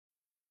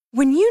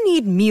When you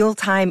need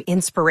mealtime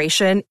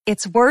inspiration,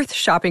 it's worth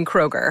shopping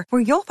Kroger,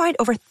 where you'll find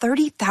over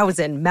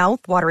 30,000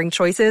 mouth-watering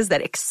choices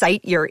that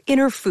excite your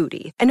inner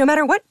foodie. And no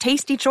matter what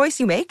tasty choice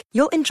you make,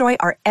 you'll enjoy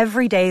our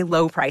everyday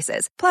low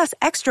prices, plus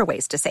extra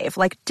ways to save,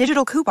 like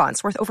digital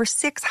coupons worth over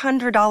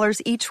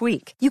 $600 each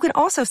week. You can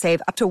also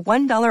save up to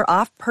 $1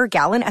 off per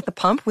gallon at the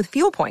pump with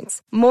fuel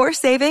points. More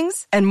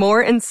savings and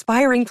more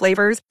inspiring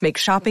flavors make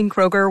shopping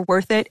Kroger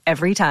worth it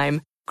every time.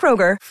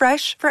 Kroger,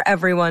 fresh for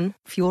everyone.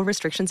 Fuel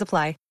restrictions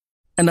apply.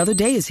 Another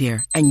day is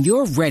here, and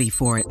you're ready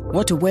for it.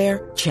 What to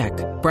wear? Check.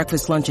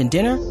 Breakfast, lunch, and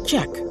dinner?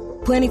 Check.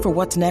 Planning for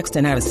what's next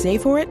and how to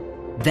save for it?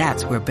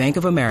 That's where Bank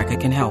of America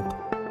can help.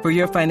 For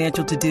your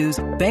financial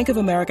to-dos, Bank of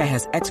America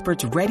has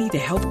experts ready to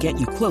help get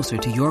you closer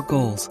to your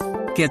goals.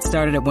 Get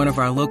started at one of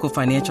our local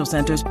financial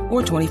centers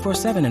or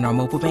 24/7 in our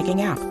mobile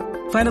banking app.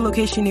 Find a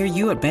location near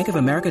you at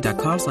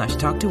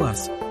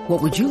bankofamerica.com/talktous.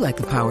 What would you like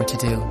the power to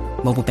do?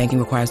 Mobile banking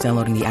requires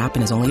downloading the app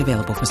and is only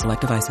available for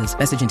select devices.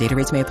 Message and data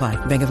rates may apply.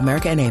 Bank of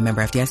America N.A.,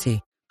 member FDIC.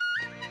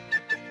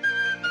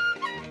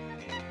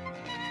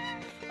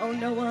 Oh,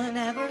 no one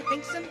ever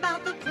thinks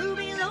about the crew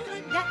below the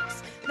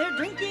decks. They're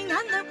drinking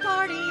and they're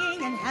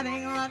partying and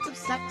having lots of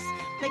sex.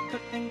 They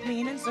cook and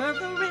clean and serve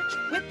the rich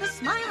with a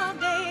smile all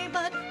day.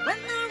 But when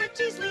the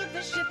richies leave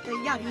the ship, the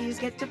yachties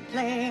get to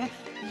play.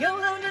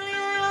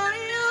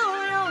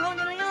 Yo-ho-diddly-yo-yo,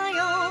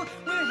 yo-ho-diddly-yo-yo.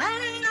 We're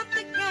heading up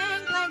the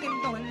gangplank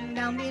and going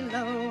down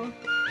below.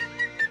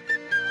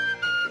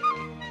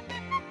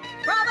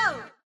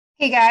 Bravo!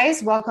 Hey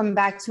guys, welcome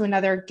back to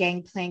another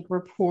Gangplank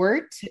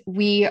Report.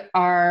 We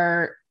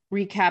are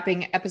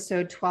recapping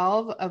episode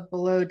 12 of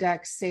Below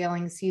Deck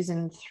Sailing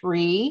Season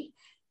 3,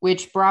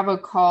 which Bravo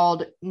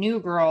called New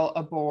Girl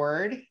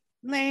Aboard.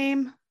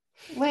 Lame.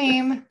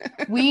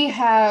 We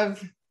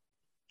have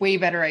way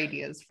better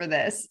ideas for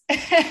this.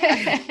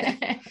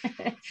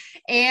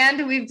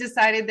 And we've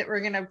decided that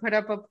we're going to put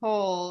up a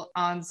poll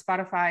on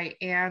Spotify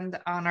and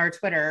on our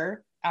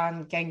Twitter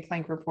on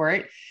Gangplank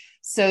Report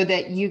so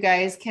that you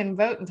guys can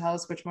vote and tell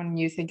us which one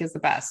you think is the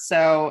best.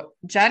 So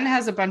Jen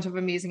has a bunch of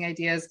amazing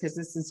ideas because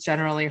this is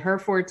generally her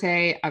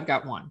forte. I've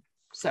got one.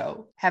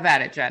 So have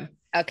at it, Jen.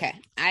 Okay.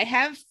 I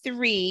have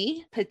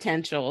 3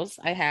 potentials.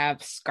 I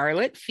have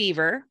scarlet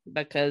fever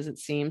because it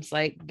seems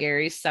like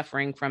Gary's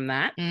suffering from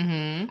that.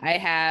 Mm-hmm. I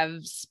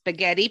have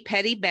spaghetti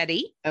petty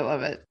Betty. I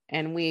love it.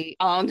 And we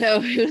all know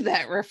who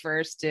that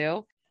refers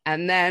to.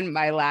 And then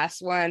my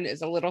last one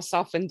is a little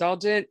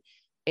self-indulgent.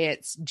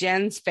 It's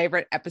Jen's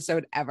favorite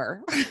episode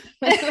ever.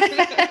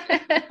 I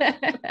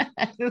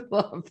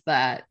love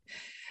that.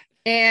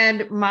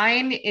 And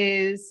mine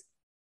is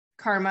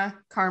Karma,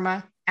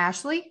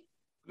 Ashley.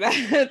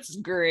 That's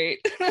great.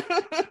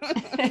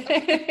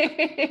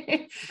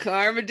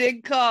 Karma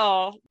did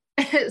call.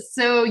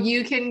 So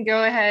you can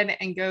go ahead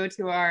and go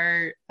to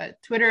our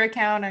Twitter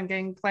account on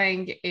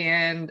Gangplank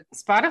and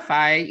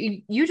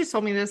Spotify. You just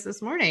told me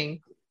this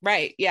morning.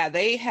 Right. Yeah.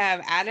 They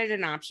have added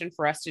an option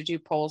for us to do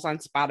polls on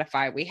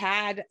Spotify. We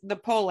had the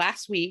poll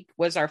last week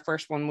was our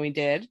first one we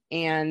did.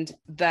 And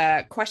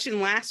the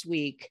question last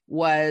week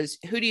was,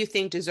 who do you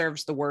think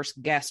deserves the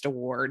worst guest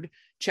award?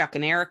 Chuck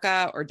and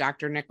Erica or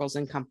Dr. Nichols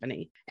and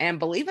Company? And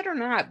believe it or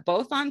not,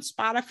 both on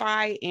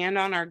Spotify and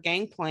on our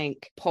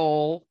Gangplank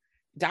poll,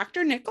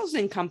 Dr. Nichols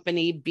and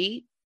Company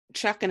beat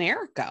Chuck and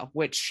Erica,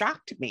 which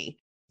shocked me.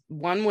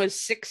 One was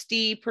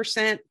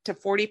 60% to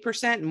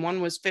 40%, and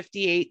one was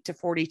 58 to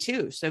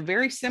 42. So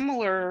very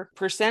similar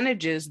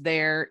percentages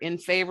there in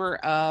favor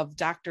of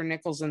Dr.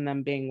 Nichols and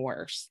them being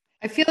worse.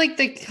 I feel like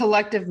the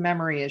collective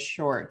memory is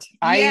short.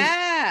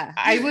 Yeah.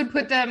 I would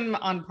put them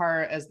on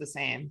par as the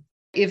same.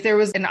 If there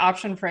was an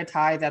option for a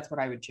tie, that's what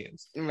I would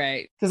choose.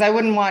 Right. Because I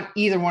wouldn't want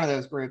either one of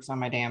those groups on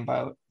my damn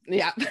boat.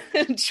 Yeah,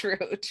 true.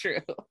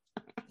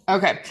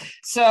 Okay.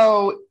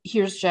 So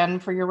here's Jen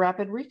for your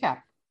rapid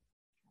recap.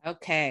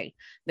 Okay.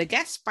 The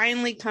guests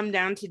finally come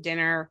down to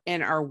dinner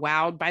and are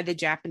wowed by the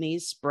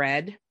Japanese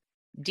spread.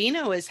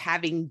 Dino is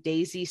having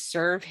Daisy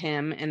serve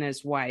him and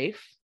his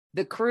wife.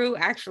 The crew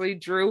actually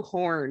drew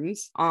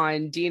horns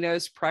on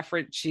Dino's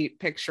preference sheet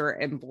picture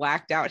and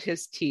blacked out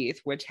his teeth,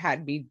 which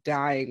had me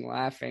dying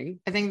laughing.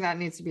 I think that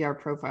needs to be our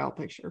profile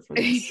picture for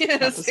this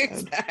Yes, episode.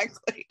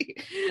 Exactly.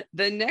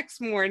 The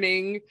next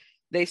morning,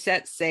 they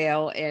set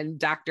sail and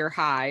Dr.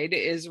 Hyde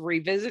is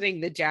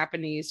revisiting the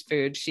Japanese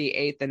food she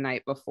ate the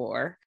night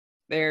before.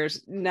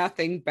 There's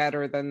nothing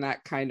better than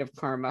that kind of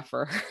karma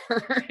for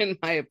her, in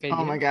my opinion.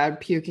 Oh my God,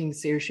 puking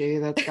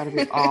sushi. That's got to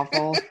be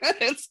awful.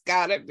 It's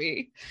gotta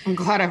be. I'm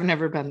glad I've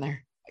never been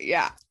there.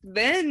 Yeah.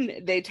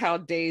 Then they tell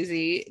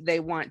Daisy they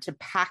want to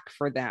pack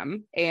for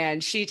them.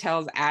 And she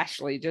tells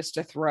Ashley just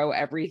to throw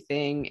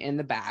everything in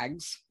the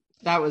bags.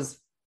 That was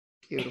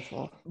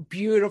beautiful.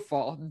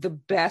 Beautiful. The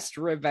best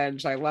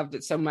revenge. I loved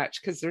it so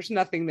much because there's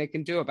nothing they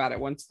can do about it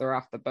once they're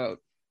off the boat.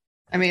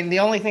 I mean, the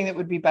only thing that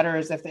would be better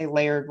is if they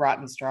layered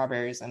rotten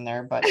strawberries in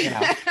there, but it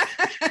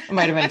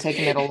might have been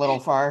taking it a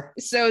little far.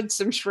 Sewed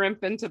some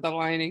shrimp into the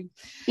lining.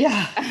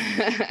 Yeah.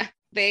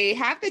 They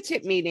have the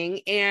tip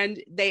meeting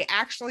and they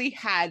actually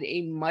had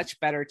a much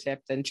better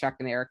tip than Chuck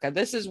and Erica.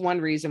 This is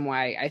one reason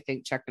why I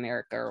think Chuck and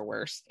Erica are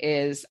worse,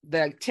 is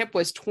the tip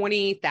was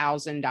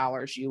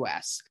 $20,000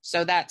 US.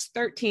 So that's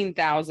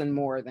 $13,000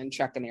 more than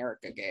Chuck and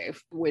Erica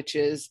gave, which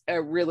is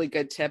a really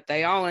good tip.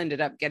 They all ended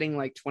up getting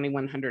like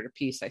 $2,100 a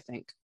piece, I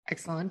think.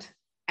 Excellent.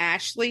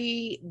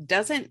 Ashley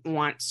doesn't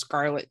want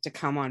Scarlett to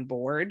come on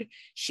board.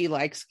 She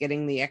likes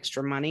getting the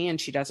extra money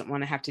and she doesn't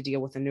want to have to deal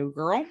with a new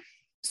girl.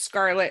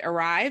 Scarlett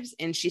arrives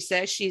and she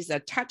says she's a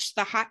touch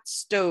the hot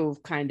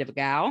stove kind of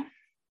gal.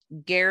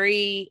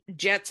 Gary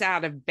jets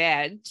out of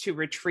bed to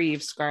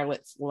retrieve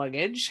Scarlett's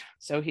luggage.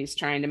 So he's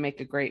trying to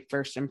make a great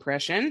first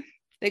impression.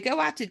 They go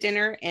out to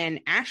dinner and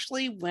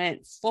Ashley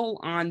went full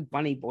on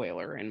bunny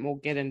boiler. And we'll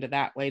get into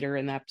that later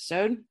in the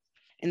episode.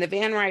 In the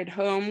van ride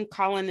home,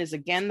 Colin is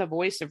again the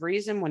voice of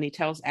reason when he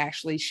tells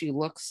Ashley she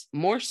looks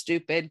more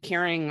stupid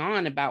carrying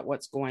on about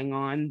what's going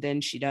on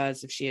than she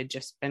does if she had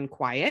just been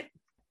quiet.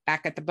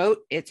 Back at the boat,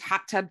 it's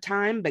hot tub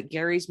time, but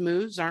Gary's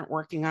moves aren't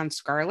working on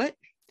Scarlett.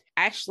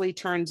 Ashley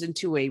turns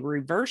into a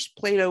reverse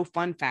Play-Doh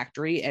fun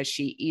factory as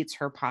she eats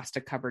her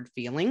pasta-covered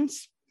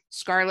feelings.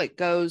 Scarlett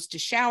goes to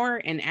shower,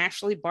 and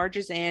Ashley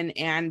barges in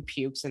and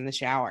pukes in the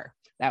shower.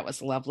 That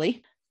was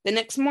lovely. The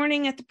next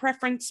morning at the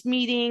preference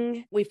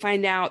meeting, we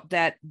find out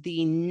that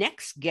the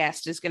next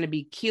guest is going to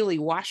be Keely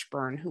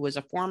Washburn, who was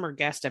a former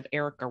guest of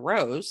Erica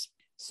Rose.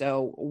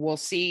 So we'll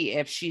see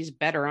if she's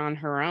better on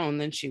her own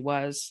than she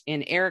was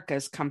in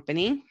Erica's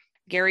company.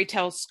 Gary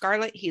tells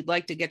Scarlett he'd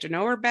like to get to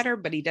know her better,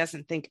 but he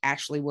doesn't think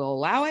Ashley will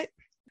allow it.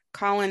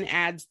 Colin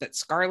adds that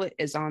Scarlett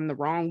is on the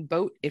wrong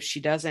boat if she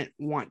doesn't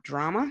want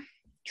drama.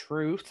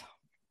 Truth.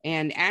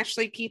 And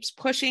Ashley keeps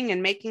pushing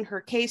and making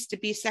her case to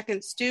be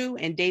second stew,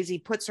 and Daisy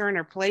puts her in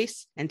her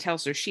place and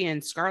tells her she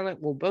and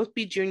Scarlett will both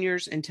be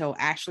juniors until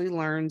Ashley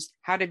learns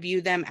how to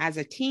view them as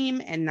a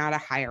team and not a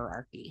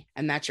hierarchy.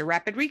 And that's your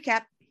rapid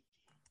recap.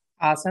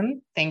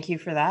 Awesome. Thank you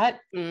for that.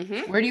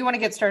 Mm-hmm. Where do you want to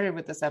get started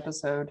with this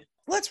episode?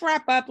 Let's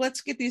wrap up.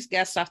 Let's get these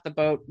guests off the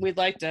boat. We'd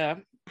like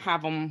to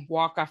have them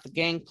walk off the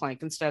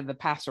gangplank instead of the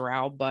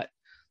passerelle, but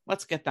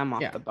let's get them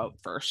off the boat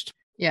first.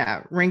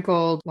 Yeah.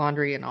 Wrinkled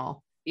laundry and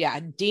all. Yeah.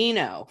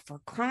 Dino, for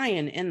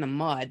crying in the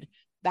mud.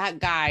 That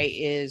guy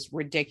is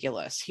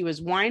ridiculous. He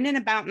was whining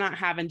about not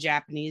having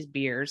Japanese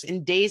beers.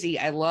 And Daisy,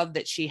 I love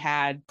that she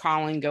had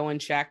Colin go and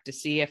check to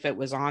see if it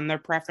was on their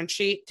preference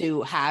sheet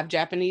to have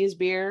Japanese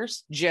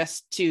beers,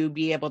 just to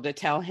be able to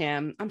tell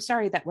him, I'm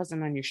sorry, that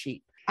wasn't on your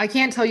sheet. I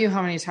can't tell you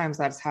how many times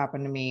that's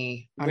happened to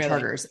me on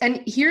charters.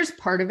 And here's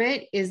part of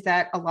it is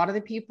that a lot of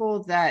the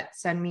people that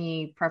send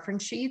me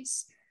preference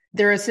sheets,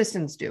 their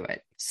assistants do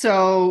it.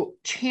 So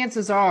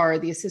chances are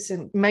the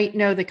assistant might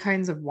know the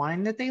kinds of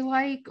wine that they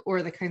like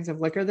or the kinds of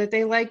liquor that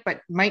they like,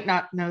 but might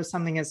not know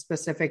something as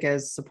specific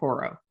as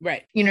Sapporo.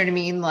 Right. You know what I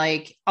mean?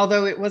 Like,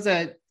 although it was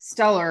a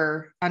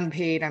stellar,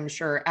 unpaid, I'm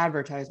sure,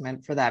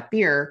 advertisement for that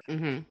beer,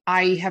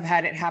 I have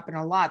had it happen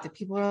a lot that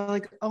people are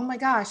like, oh my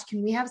gosh,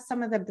 can we have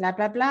some of the blah,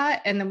 blah, blah?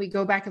 And then we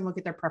go back and look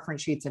at their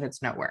preference sheets and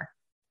it's nowhere.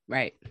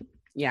 Right.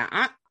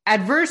 Yeah.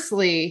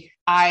 Adversely,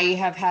 I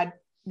have had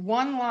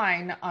one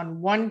line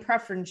on one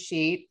preference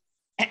sheet,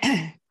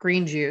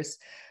 green juice,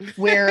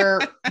 where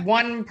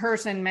one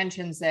person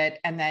mentions it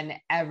and then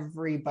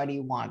everybody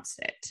wants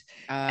it.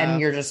 And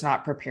you're just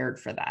not prepared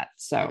for that.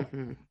 So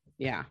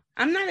yeah,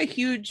 I'm not a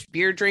huge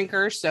beer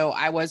drinker, so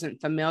I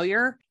wasn't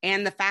familiar.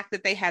 And the fact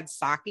that they had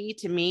sake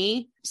to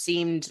me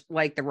seemed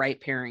like the right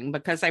pairing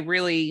because I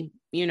really,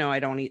 I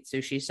don't eat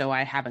sushi, so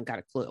I haven't got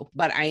a clue,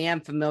 but I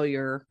am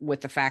familiar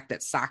with the fact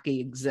that sake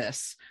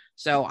exists.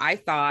 So I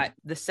thought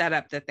the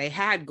setup that they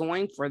had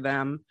going for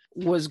them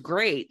was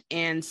great.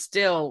 And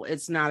still,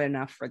 it's not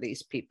enough for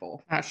these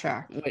people. Not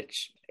shocked.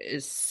 Which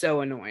is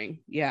so annoying.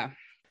 Yeah.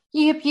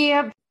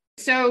 Yep.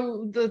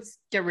 So let's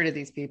get rid of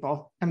these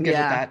people. I'm good with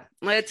that.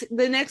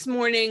 The next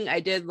morning, I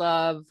did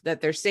love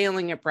that they're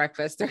sailing at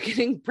breakfast. They're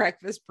getting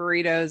breakfast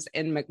burritos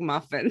and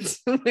McMuffins,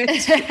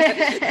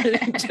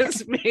 which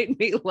just made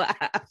me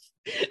laugh.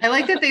 I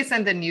like that they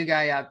sent the new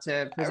guy up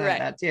to present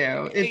that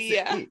too.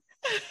 It's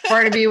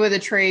Barnaby with a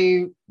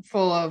tray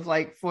full of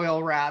like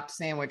foil wrapped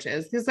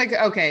sandwiches. It's like,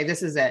 okay,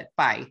 this is it.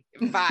 Bye.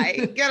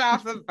 Get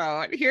off the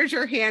boat. Here's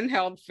your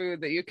handheld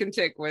food that you can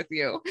take with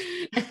you.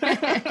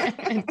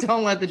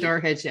 Don't let the door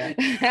hit you.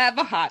 Have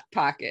a hot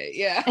pocket.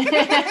 Yeah.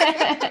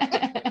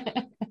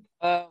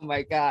 Oh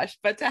my gosh.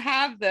 But to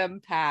have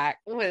them pack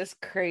was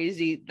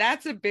crazy.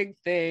 That's a big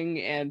thing.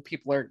 And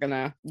people are going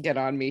to get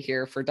on me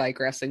here for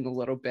digressing a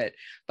little bit.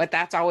 But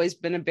that's always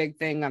been a big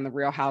thing on the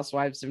Real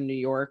Housewives of New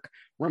York.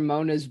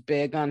 Ramona's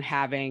big on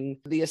having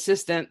the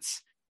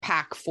assistants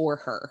pack for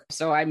her.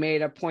 So I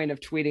made a point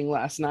of tweeting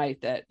last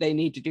night that they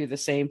need to do the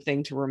same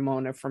thing to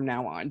Ramona from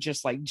now on.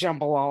 Just like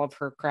jumble all of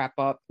her crap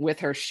up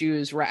with her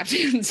shoes wrapped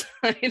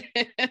inside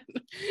it.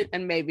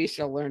 And maybe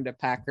she'll learn to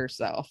pack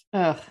herself.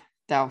 Ugh.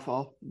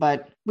 Doubtful,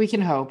 but we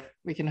can hope.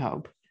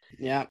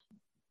 Yeah.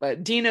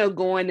 But Dino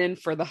going in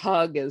for the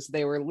hug as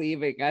they were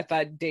leaving, I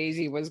thought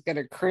Daisy was going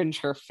to cringe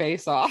her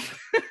face off.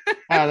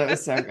 Oh, that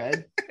was so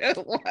good. It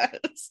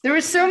was. There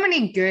were so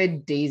many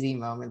good Daisy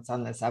moments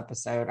on this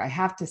episode, I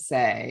have to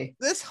say.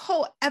 This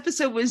whole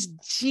episode was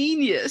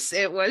genius.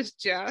 It was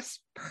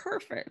just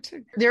perfect.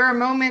 There are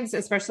moments,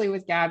 especially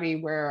with Gabby,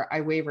 where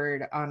I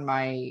wavered on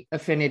my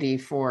affinity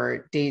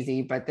for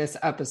Daisy, but this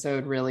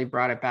episode really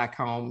brought it back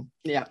home.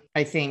 Yeah.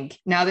 I think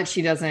now that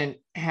she doesn't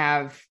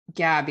have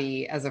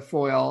Gabby as a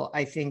foil,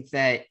 I think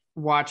that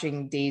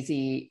watching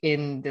Daisy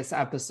in this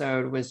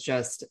episode was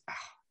just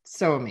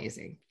so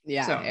amazing.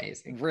 Yeah, so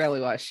amazing. It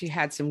really was. She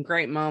had some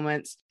great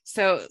moments.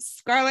 So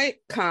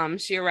Scarlett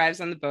comes, she arrives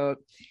on the boat,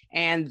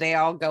 and they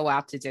all go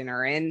out to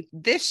dinner. And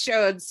this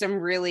showed some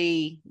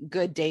really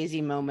good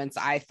Daisy moments,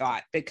 I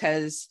thought,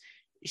 because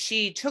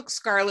she took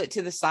Scarlett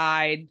to the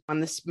side on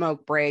the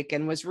smoke break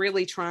and was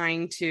really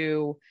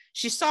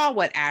she saw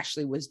what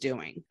Ashley was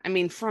doing. I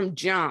mean, from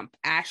jump,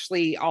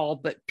 Ashley all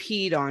but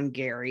peed on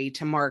Gary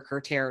to mark her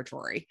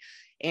territory.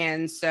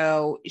 And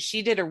so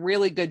she did a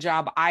really good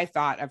job, I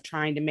thought, of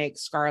trying to make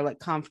Scarlett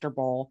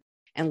comfortable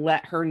and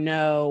let her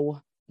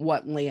know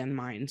what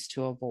landmines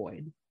to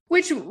avoid.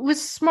 Which was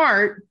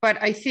smart,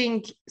 but I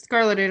think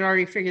Scarlett had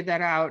already figured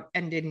that out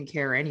and didn't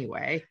care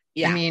anyway.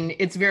 Yeah. I mean,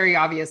 it's very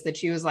obvious that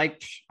she was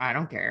like, I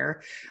don't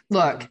care.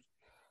 Look,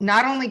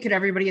 not only could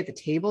everybody at the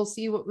table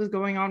see what was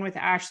going on with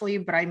Ashley,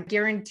 but I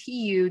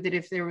guarantee you that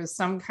if there was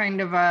some kind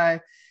of a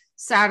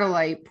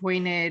satellite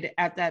pointed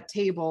at that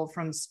table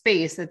from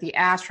space, that the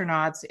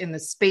astronauts in the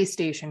space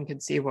station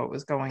could see what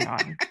was going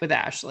on with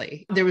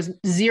Ashley. There was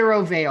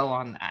zero veil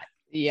on that.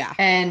 Yeah.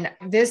 And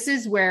this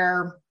is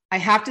where I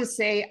have to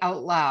say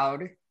out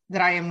loud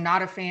that I am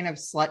not a fan of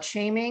slut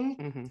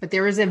shaming, but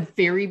there is a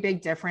very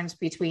big difference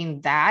between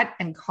that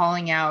and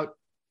calling out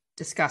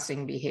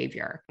disgusting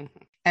behavior.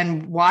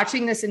 And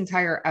watching this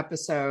entire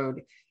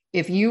episode,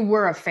 if you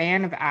were a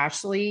fan of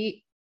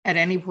Ashley at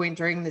any point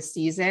during the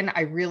season,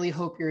 I really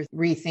hope you're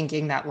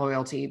rethinking that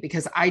loyalty,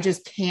 because I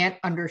just can't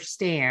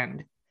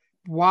understand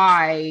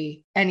why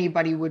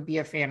anybody would be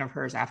a fan of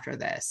hers after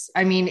this.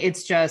 I mean,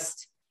 it's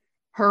just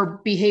her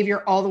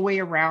behavior all the way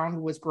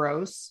around was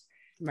gross.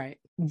 Right.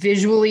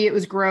 Visually, it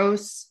was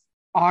gross.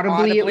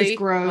 Audibly, it was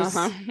gross.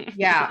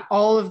 Yeah,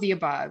 all of the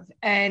above.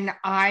 And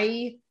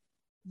I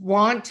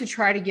want to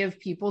try to give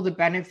people the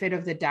benefit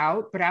of the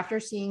doubt, but after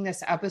seeing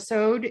this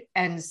episode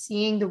and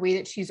seeing the way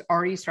that she's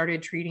already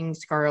started treating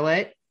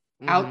Scarlett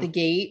out the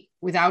gate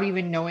without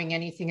even knowing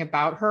anything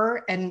about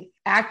her and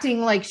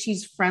acting like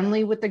she's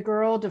friendly with the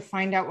girl to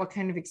find out what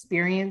kind of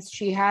experience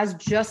she has,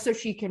 just so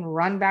she can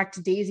run back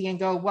to Daisy and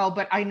go, well,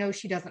 but I know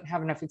she doesn't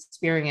have enough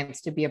experience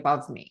to be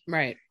above me.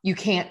 Right. You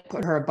can't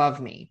put her above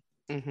me.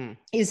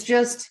 It's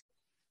just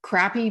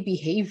crappy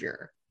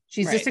behavior.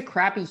 She's just a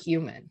crappy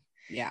human.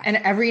 Yeah. And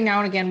every now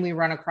and again, we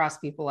run across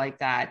people like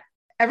that.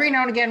 Every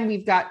now and again,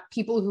 we've got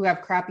people who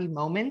have crappy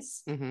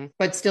moments,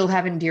 but still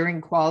have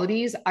endearing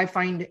qualities. I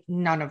find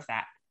none of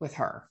that with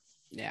her.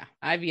 Yeah.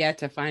 I've yet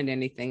to find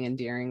anything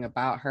endearing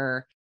about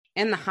her.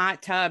 In the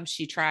hot tub,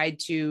 she tried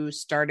to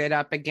start it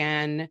up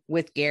again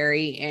with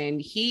Gary,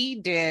 and he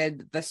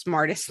did the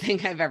smartest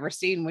thing I've ever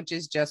seen, which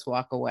is just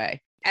walk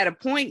away. At a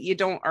point, you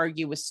don't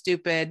argue with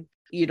stupid.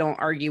 You don't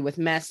argue with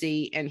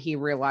messy. And he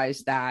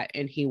realized that,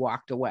 and he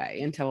walked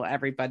away until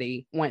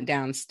everybody went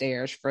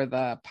downstairs for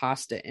the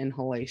pasta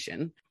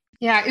inhalation.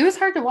 Yeah, it was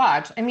hard to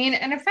watch. I mean,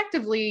 and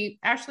effectively,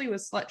 Ashley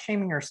was slut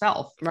shaming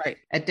herself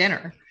at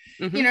dinner.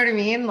 You know what I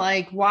mean?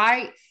 Like,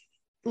 why?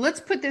 Let's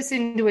put this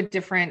into a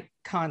different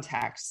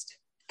context.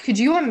 Could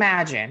you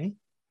imagine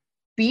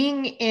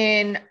being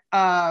in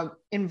an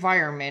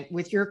environment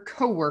with your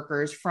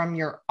coworkers from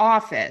your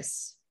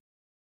office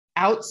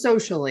out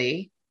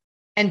socially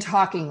and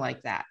talking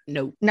like that?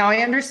 Nope. Now, I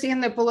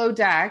understand that below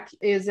deck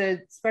is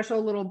a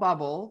special little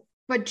bubble,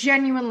 but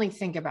genuinely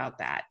think about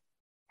that.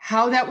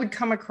 How that would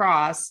come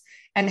across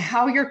and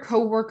how your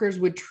coworkers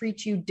would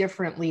treat you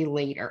differently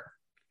later.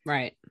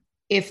 Right.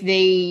 If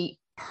they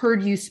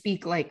heard you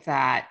speak like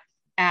that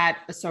at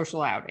a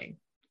social outing.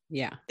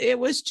 Yeah, it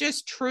was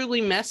just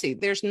truly messy.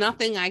 There's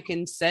nothing I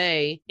can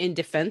say in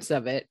defense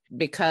of it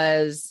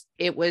because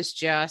it was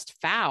just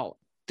foul.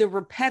 The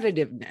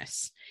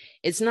repetitiveness.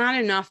 It's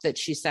not enough that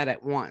she said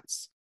it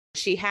once.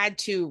 She had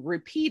to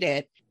repeat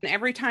it. And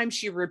every time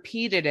she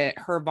repeated it,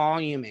 her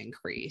volume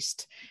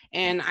increased.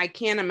 And I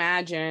can't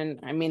imagine,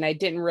 I mean, I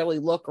didn't really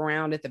look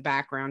around at the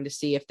background to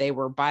see if they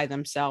were by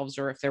themselves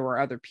or if there were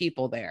other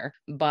people there.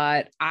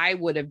 But I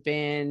would have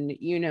been,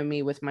 you know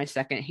me with my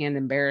secondhand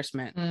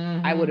embarrassment.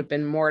 I would have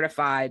been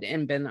mortified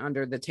and been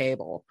under the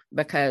table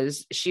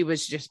because she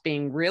was just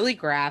being really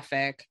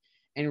graphic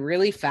and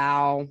really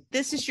foul.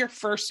 This is your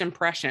first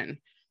impression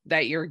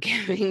that you're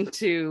giving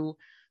to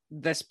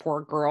this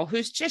poor girl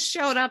who's just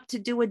showed up to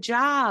do a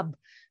job.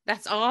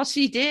 That's all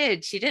she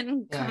did. She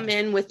didn't come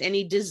in with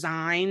any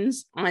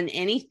designs on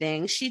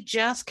anything. She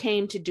just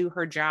came to do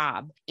her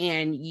job.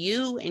 And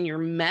you and your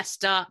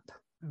messed up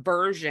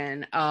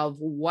version of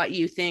what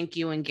you think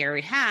you and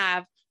Gary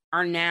have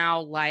are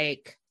now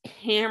like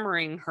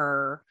hammering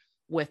her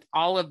with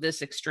all of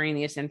this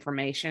extraneous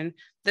information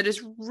that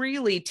is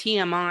really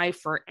TMI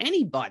for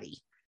anybody.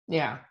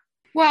 Yeah.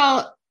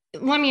 Well,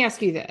 let me ask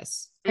you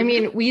this. I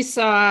mean, we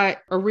saw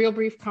a real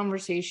brief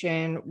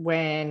conversation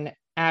when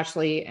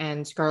Ashley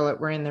and Scarlett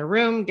were in their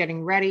room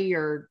getting ready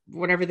or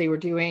whatever they were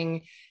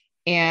doing.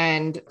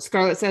 And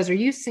Scarlett says, "Are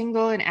you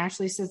single?" And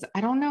Ashley says,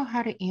 "I don't know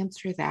how to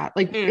answer that."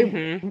 Like,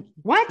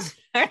 what?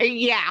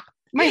 Yeah.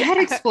 My head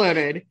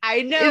exploded.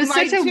 I know. It was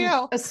mine such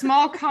too. a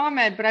small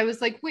comment, but I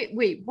was like,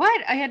 wait,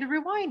 what? I had to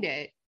rewind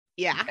it.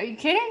 Yeah. Are you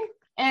kidding?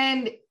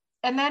 And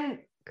then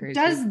Crazy.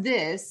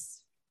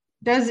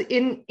 does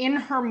in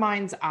her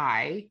mind's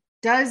eye,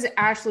 does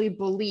Ashley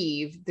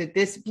believe that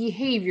this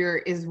behavior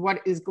is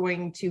what is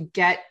going to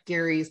get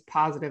Gary's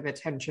positive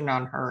attention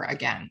on her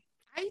again?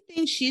 I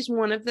think she's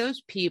one of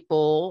those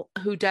people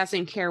who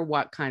doesn't care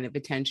what kind of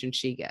attention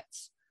she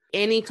gets.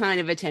 Any kind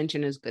of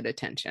attention is good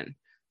attention.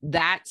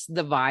 That's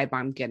the vibe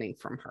I'm getting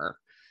from her.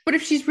 But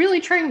if she's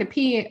really trying to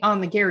pee on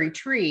the Gary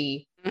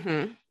tree,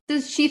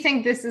 does she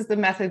think this is the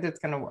method that's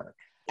going to work?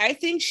 I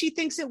think she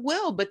thinks it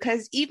will,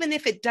 because even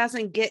if it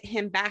doesn't get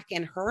him back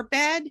in her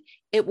bed,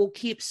 it will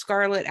keep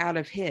Scarlett out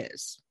of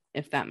his,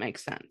 if that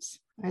makes sense.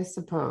 I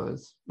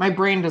suppose. My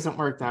brain doesn't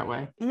work that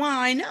way. Well,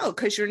 I know,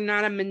 because you're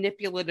not a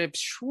manipulative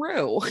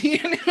shrew,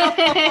 you know?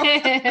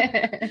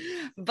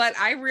 But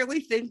I really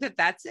think that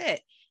that's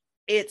it.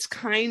 It's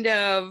kind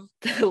of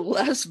the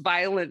less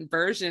violent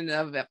version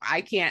of, if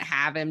I can't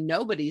have him,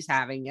 nobody's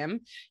having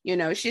him. You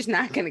know, she's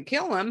not going to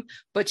kill him,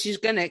 but she's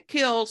going to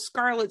kill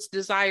Scarlett's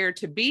desire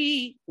to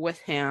be with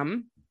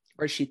him,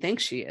 or she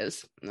thinks she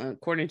is.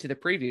 According to the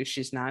preview,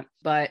 she's not.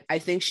 But I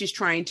think she's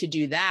trying to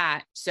do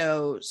that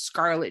so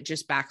Scarlett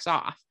just backs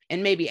off.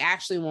 And maybe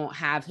Ashley won't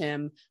have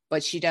him,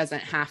 but she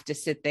doesn't have to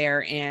sit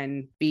there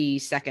and be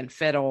second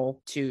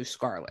fiddle to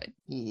Scarlett.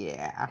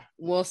 Yeah.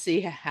 We'll see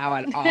how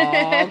it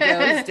all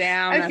goes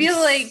down. I feel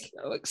like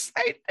so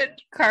excited.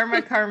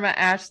 Karma,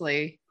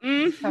 Ashley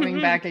coming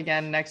back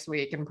again next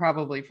week and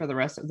probably for the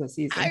rest of the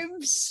season.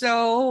 I'm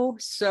so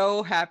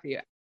happy.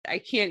 I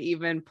can't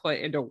even put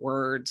into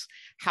words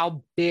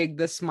how big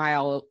the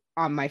smile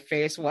on my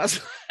face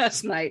was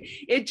last night.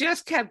 It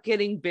just kept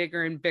getting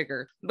bigger and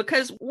bigger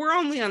because we're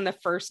only on the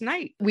first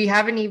night. We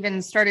haven't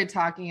even started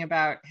talking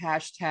about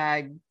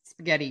hashtag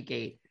Spaghetti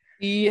Gate.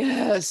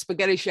 Yeah,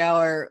 spaghetti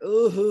shower.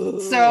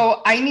 Ooh.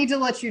 So I need to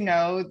let you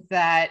know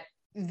that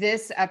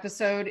this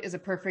episode is a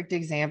perfect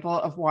example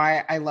of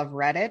why I love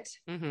Reddit.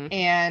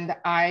 And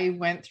I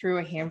went through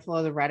a handful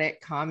of the Reddit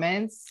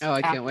comments. Oh,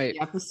 I can't wait.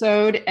 The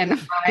episode, and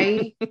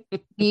I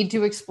need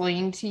to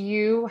explain to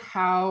you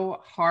how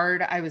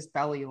hard I was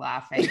belly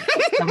laughing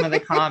at some of the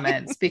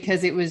comments,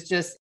 because it was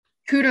just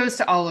kudos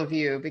to all of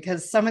you,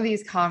 because some of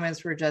these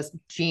comments were just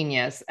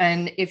genius.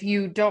 And if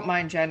you don't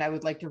mind, Jen, I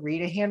would like to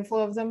read a handful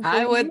of them.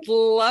 I would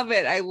love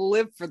it. I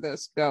live for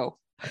this. Go.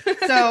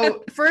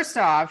 So first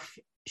off,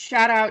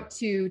 shout out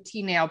to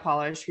T Nail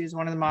Polish, who's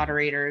one of the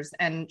moderators,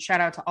 and shout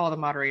out to all the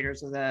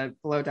moderators of the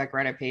Below Deck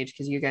Reddit page,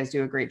 because you guys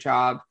do a great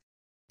job.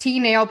 T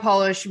Nail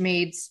Polish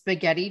made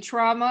spaghetti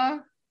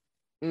trauma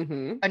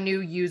a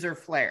new user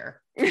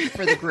flair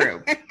for the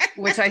group,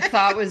 which I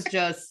thought was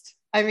just,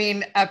 I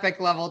mean, epic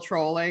level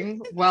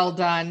trolling. Well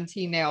done,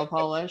 T Nail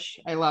Polish.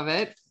 I love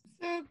it.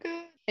 So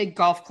good. A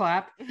golf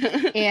clap.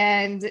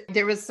 And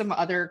there was some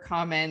other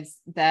comments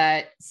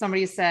that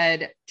somebody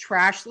said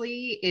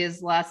Trashly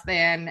is less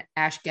than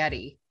Ash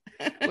Getty,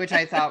 which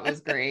I thought was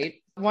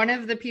great. One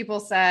of the people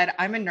said,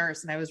 "I'm a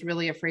nurse and I was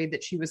really afraid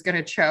that she was going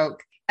to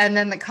choke." And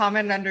then the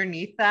comment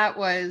underneath that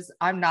was,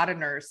 "I'm not a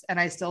nurse and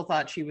I still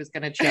thought she was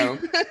going to choke."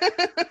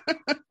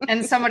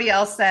 And somebody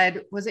else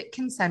said, "Was it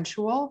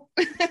consensual?"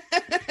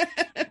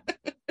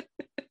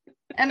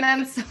 And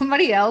then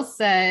somebody else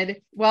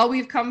said, "Well,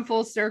 we've come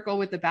full circle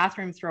with the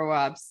bathroom throw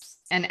ups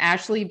and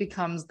Ashley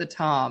becomes the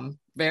Tom."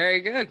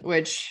 Very good.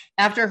 Which,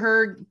 after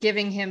her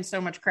giving him so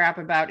much crap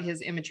about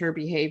his immature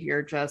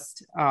behavior,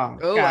 just,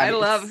 God, I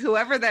love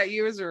whoever that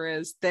user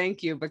is.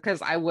 Thank you,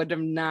 because I would have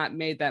not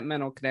made that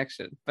mental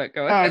connection. But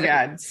go ahead. Oh,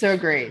 God. So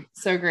great.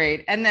 So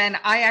great. And then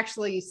I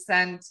actually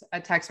sent a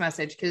text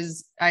message,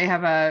 because I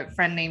have a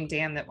friend named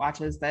Dan that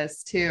watches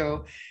this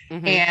too.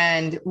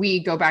 And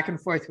we go back and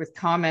forth with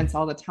comments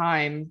all the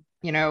time,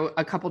 you know,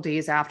 a couple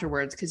days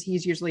afterwards, because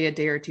he's usually a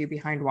day or two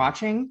behind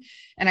watching.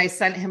 And I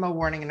sent him a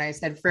warning and I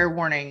said, "Fair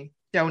warning,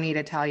 don't eat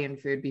Italian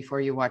food before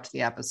you watch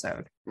the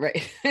episode."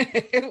 Right.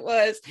 It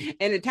was,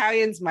 and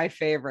Italian's my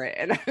favorite.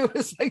 And I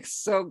was like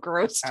so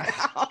grossed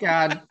out.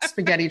 God,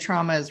 spaghetti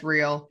trauma is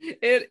real.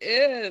 It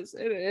is.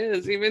 It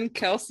is. Even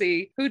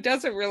Kelsey, who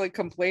doesn't really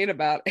complain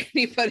about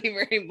anybody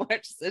very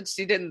much, said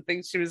she didn't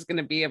think she was going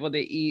to be able to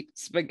eat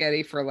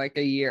spaghetti for like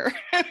a year.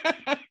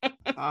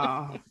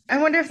 Oh, I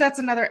wonder if that's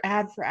another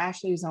ad for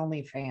Ashley's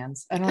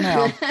OnlyFans. I don't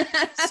know.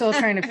 Still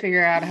trying to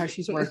figure out how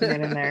she's working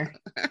it in there.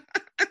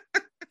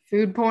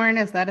 Food porn,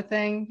 is that a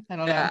thing? I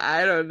don't know.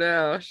 I don't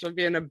know. She'll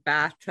be in a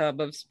bathtub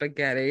of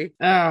spaghetti.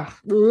 Oh,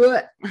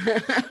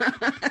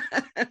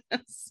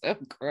 so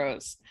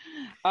gross.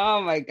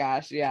 Oh my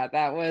gosh. Yeah,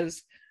 that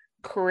was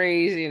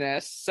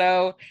craziness.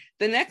 So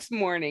the next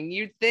morning,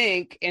 you'd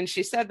think, and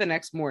she said the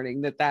next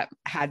morning that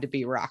had to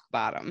be rock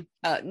bottom.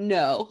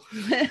 No,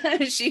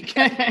 she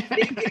kept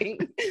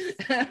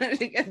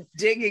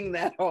digging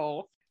that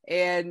hole.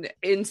 And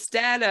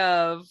instead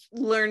of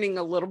learning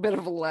a little bit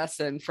of a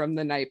lesson from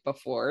the night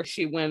before,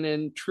 she went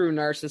in true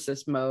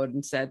narcissist mode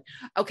and said,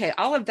 okay,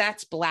 all of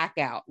that's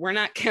blackout. We're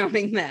not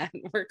counting that.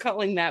 We're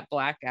calling that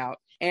blackout.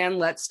 And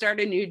let's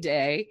start a new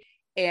day.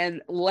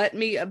 And let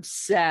me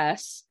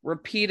obsess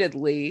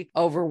repeatedly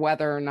over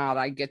whether or not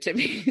I get to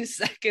be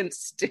second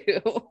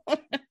stew.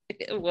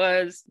 It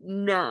was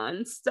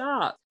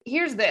nonstop.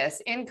 Here's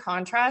this. In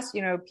contrast,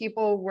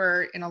 people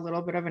were in a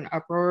little bit of an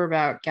uproar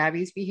about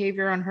Gabby's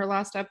behavior on her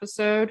last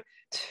episode.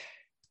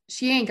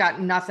 She ain't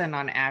got nothing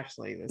on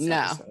Ashley this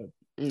episode.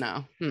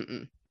 No.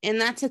 Mm-mm.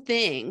 And that's a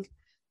thing,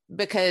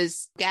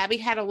 because Gabby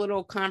had a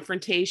little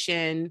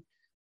confrontation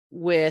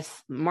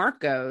with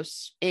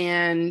Marcos,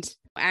 and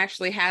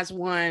Ashley has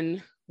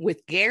one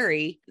with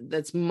Gary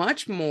that's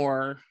much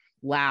more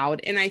loud.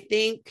 And I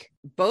think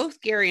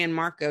both Gary and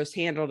Marcos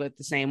handled it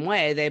the same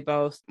way. They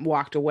both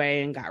walked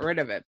away and got rid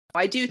of it.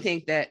 I do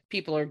think that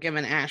people are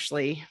giving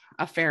Ashley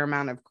a fair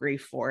amount of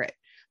grief for it,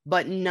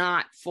 but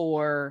not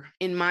for,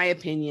 in my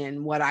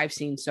opinion, what I've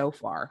seen so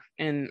far.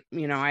 And,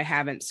 I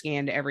haven't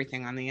scanned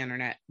everything on the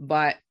internet,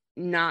 but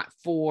not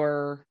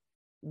for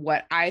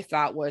what I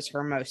thought was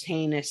her most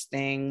heinous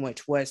thing,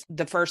 which was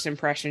the first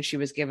impression she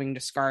was giving to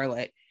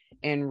Scarlett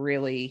and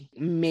really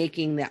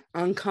making the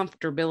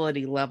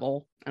uncomfortability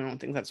level, I don't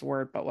think that's a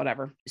word, but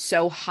whatever,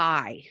 so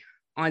high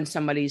on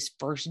somebody's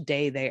first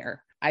day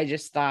there. I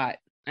just thought,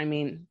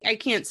 I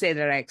can't say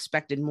that I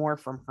expected more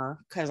from her,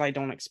 because I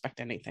don't expect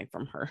anything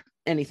from her,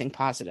 anything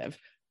positive,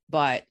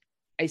 but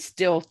I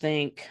still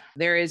think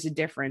there is a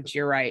difference,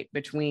 you're right,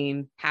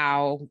 between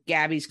how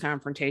Gabby's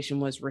confrontation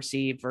was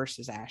received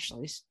versus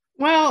Ashley's.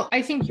 Well,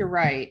 I think you're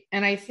right.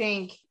 And I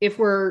think if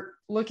we're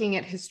looking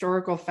at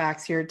historical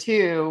facts here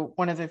too,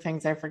 one of the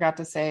things I forgot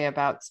to say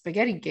about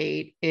Spaghetti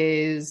Gate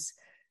is,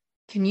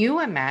 can you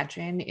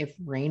imagine if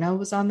Raina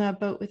was on that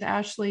boat with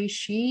Ashley?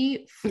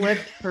 She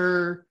flipped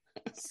her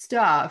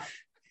stuff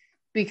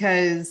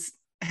because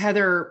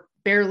Heather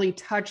barely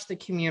touched the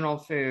communal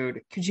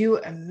food. Could you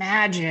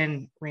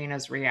imagine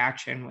Raina's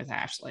reaction with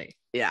Ashley?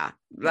 Yeah,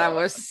 that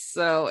was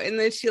so. And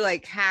then she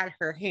had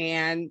her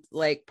hand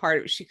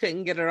she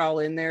couldn't get it all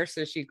in there,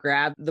 so she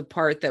grabbed the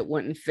part that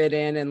wouldn't fit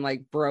in and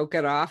broke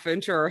it off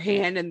into her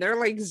hand, and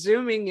they're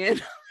zooming in.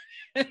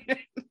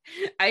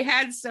 I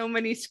had so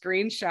many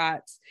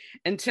screenshots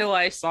until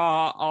I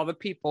saw all the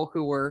people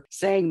who were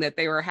saying that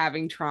they were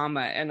having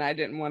trauma, and I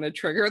didn't want to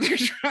trigger their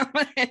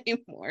trauma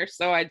anymore,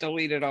 so I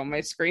deleted all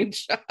my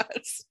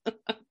screenshots.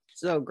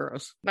 So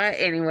gross. But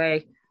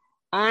anyway,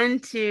 on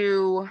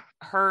to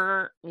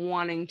her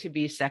wanting to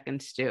be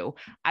second stew.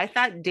 I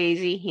thought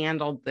Daisy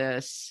handled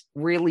this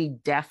really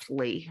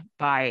deftly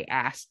by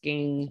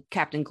asking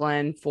Captain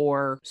Glenn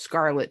for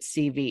Scarlett's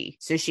CV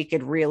so she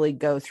could really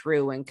go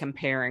through and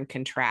compare and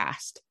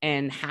contrast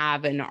and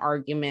have an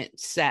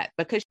argument set,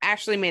 because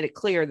Ashley made it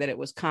clear that it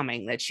was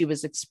coming, that she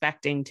was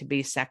expecting to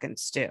be second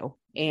stew.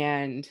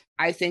 And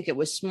I think it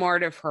was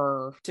smart of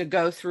her to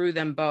go through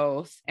them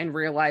both and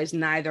realize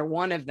neither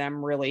one of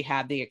them really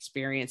had the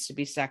experience to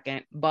be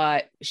second,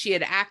 but she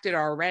had acted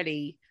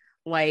already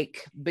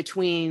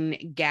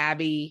between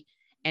Gabby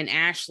and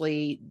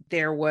Ashley,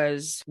 there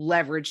was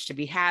leverage to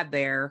be had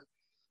there,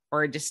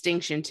 or a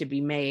distinction to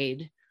be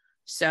made.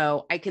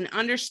 So I can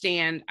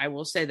understand, I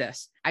will say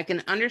this, I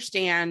can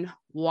understand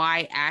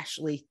why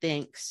Ashley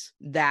thinks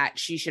that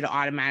she should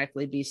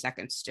automatically be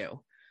second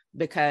stew.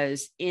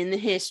 Because in the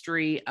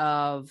history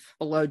of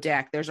Below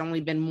Deck, there's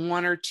only been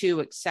one or two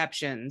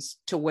exceptions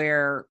to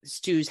where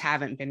stews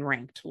haven't been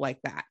ranked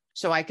like that.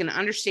 So I can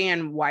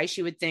understand why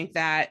she would think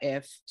that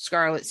if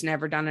Scarlett's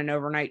never done an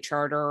overnight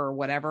charter or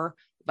whatever.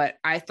 But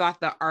I thought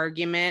the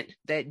argument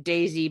that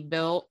Daisy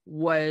built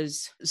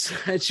was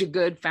such a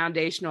good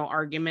foundational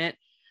argument.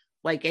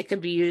 It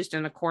could be used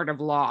in a court of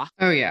law.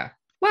 Oh, yeah.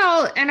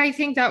 Well, and I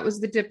think that was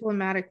the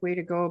diplomatic way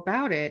to go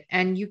about it.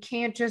 And you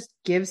can't just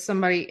give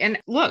somebody, and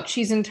look,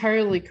 she's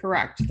entirely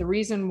correct. The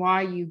reason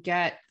why you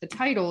get the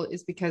title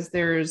is because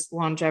there's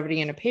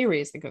longevity and a pay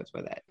raise that goes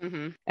with it.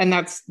 Mm-hmm. And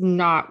that's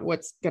not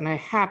what's going to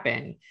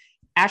happen.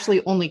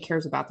 Ashley only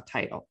cares about the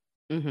title.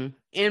 Mm-hmm.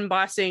 And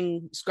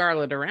bossing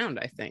Scarlett around,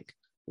 I think.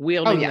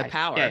 Wielding the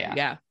power.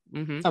 Yeah.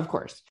 Mm-hmm. Of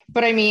course.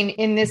 But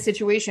in this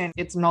situation,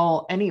 it's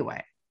null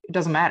anyway. It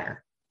doesn't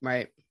matter.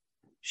 Right.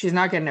 She's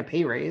not getting a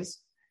pay raise.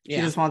 She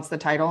just wants the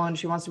title, and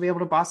she wants to be able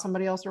to boss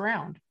somebody else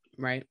around.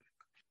 Right.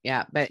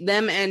 Yeah. But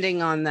them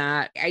ending on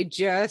that, I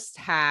just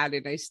had,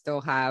 and I still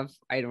have,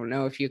 I don't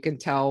know if you can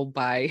tell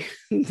by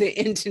the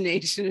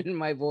intonation in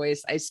my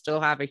voice, I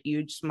still have a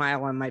huge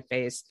smile on my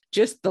face.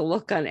 Just the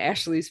look on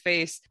Ashley's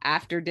face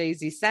after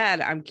Daisy said,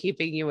 I'm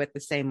keeping you at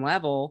the same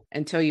level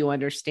until you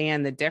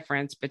understand the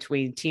difference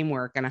between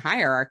teamwork and a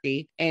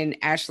hierarchy. And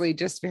Ashley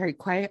just very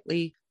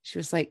quietly, she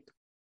was like,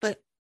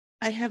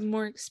 I have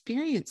more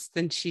experience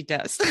than she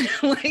does.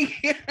 The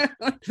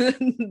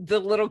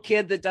little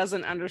kid that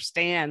doesn't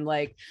understand,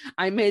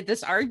 I made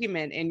this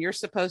argument and you're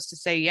supposed to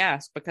say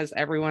yes because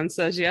everyone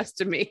says yes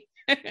to me.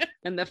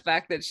 And the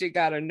fact that she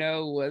got a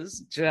no was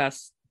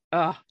just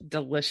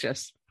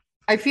delicious.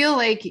 I feel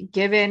like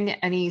given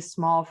any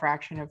small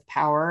fraction of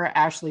power,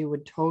 Ashley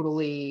would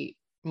totally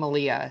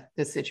Malia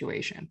this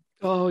situation.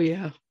 Oh,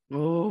 yeah.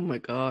 Oh, my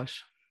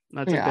gosh.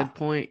 That's a Yeah. good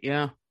point.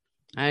 Yeah.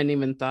 I hadn't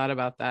even thought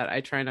about that.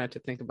 I try not to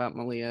think about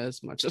Malia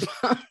as much as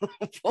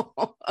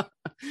possible.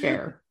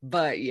 Fair.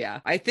 But yeah,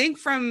 I think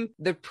from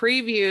the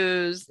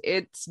previews,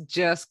 it's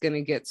just going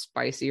to get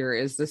spicier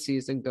as the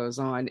season goes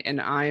on. And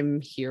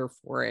I'm here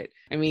for it.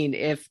 I mean,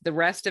 if the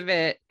rest of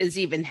it is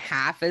even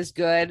half as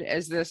good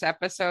as this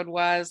episode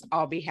was,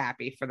 I'll be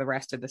happy for the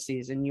rest of the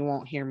season. You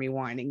won't hear me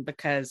whining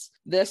because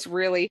this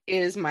really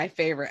is my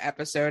favorite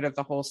episode of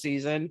the whole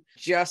season,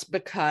 just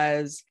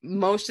because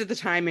most of the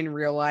time in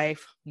real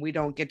life, we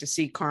don't get to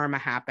see karma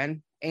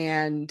happen.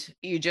 And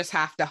you just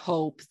have to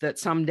hope that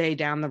someday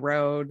down the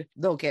road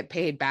they'll get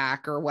paid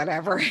back or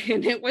whatever.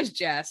 And it was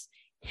just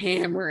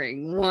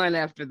hammering one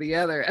after the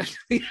other after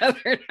the other.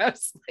 And I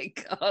was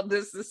like, oh,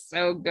 this is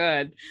so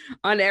good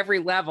on every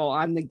level,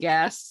 on the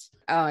guests,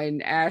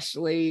 and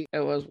Ashley.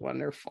 It was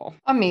wonderful.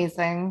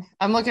 Amazing.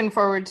 I'm looking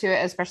forward to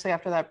it, especially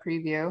after that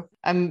preview.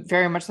 I'm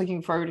very much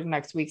looking forward to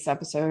next week's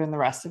episode and the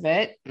rest of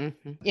it.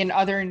 Mm-hmm. In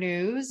other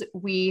news,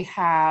 we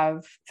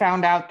have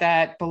found out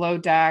that Below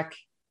Deck,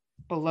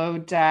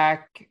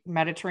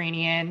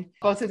 Mediterranean,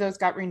 both of those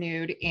got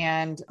renewed,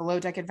 and Below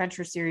Deck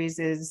Adventure Series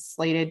is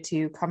slated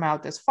to come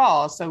out this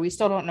fall. So we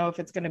still don't know if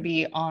it's going to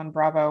be on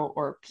Bravo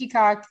or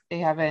Peacock. They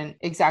haven't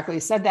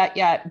exactly said that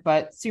yet,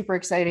 but super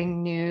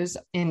exciting news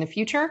in the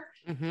future.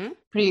 Mm-hmm.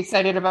 Pretty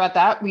excited about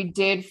that. We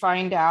did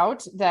find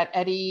out that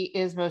Eddie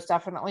is most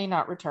definitely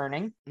not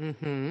returning.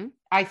 Mm-hmm.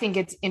 I think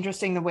it's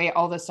interesting the way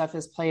all this stuff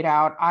is played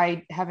out.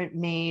 I haven't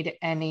made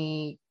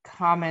any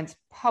comments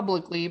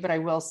publicly, but I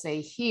will say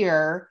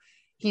here,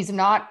 he's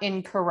not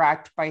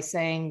incorrect by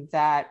saying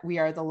that we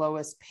are the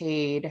lowest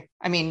paid.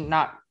 I mean,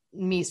 not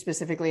me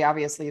specifically,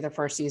 obviously, the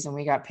first season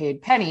we got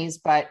paid pennies,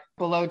 but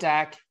Below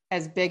Deck,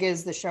 as big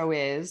as the show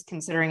is,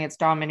 considering it's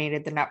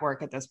dominated the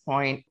network at this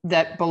point,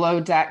 that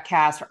Below Deck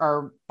cast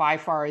are by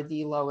far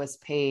the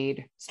lowest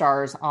paid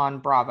stars on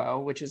Bravo,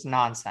 which is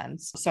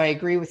nonsense. So I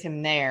agree with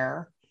him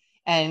there.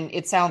 And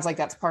it sounds like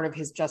that's part of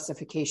his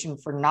justification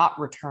for not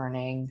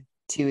returning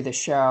to the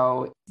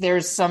show.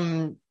 There's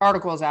some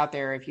articles out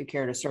there if you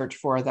care to search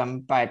for them,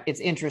 but it's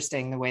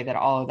interesting the way that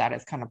all of that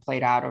has kind of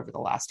played out over the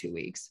last 2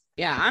 weeks.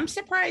 Yeah, I'm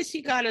surprised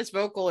he got as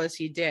vocal as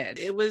he did.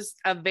 It was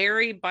a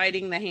very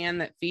biting the hand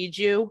that feeds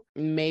you.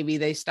 Maybe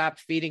they stopped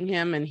feeding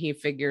him and he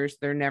figures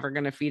they're never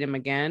going to feed him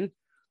again.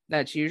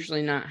 That's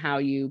usually not how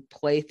you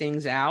play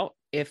things out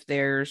if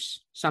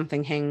there's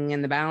something hanging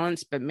in the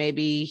balance, but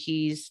maybe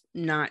he's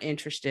not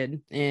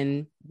interested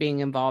in being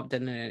involved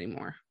in it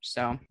anymore.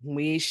 So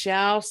we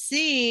shall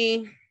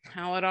see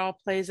how it all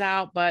plays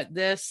out. But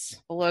this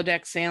Below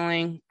Deck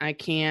sailing, I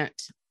can't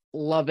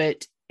love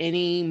it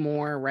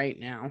anymore right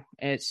now.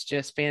 It's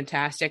just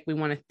fantastic. We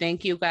want to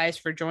thank you guys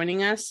for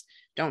joining us.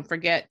 Don't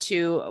forget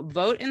to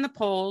vote in the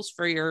polls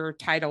for your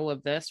title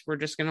of this. We're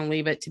just going to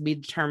leave it to be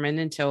determined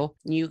until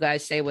you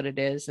guys say what it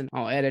is, and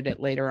I'll edit it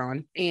later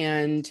on.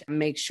 And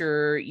make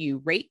sure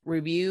you rate,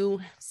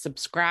 review,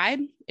 subscribe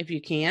if you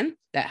can.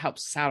 That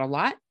helps us out a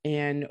lot.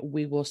 And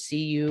we will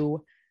see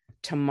you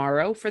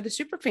tomorrow for the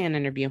Superfan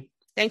interview.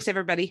 Thanks,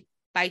 everybody.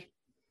 Bye.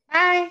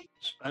 Bye.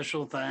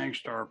 Special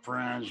thanks to our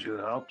friends who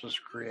helped us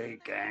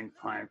create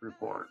Gangplank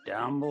Report.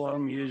 Down below,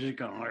 music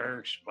and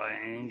lyrics by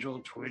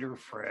Angel Tweeter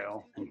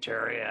Frail and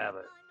Terry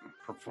Abbott.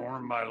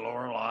 Performed by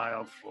Lorelei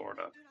of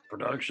Florida.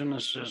 Production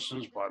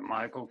assistance by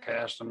Michael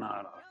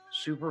Castaneda.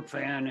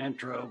 Superfan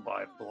intro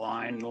by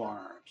Blind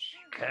Lawrence.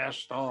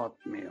 Cast off,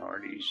 me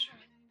hearties.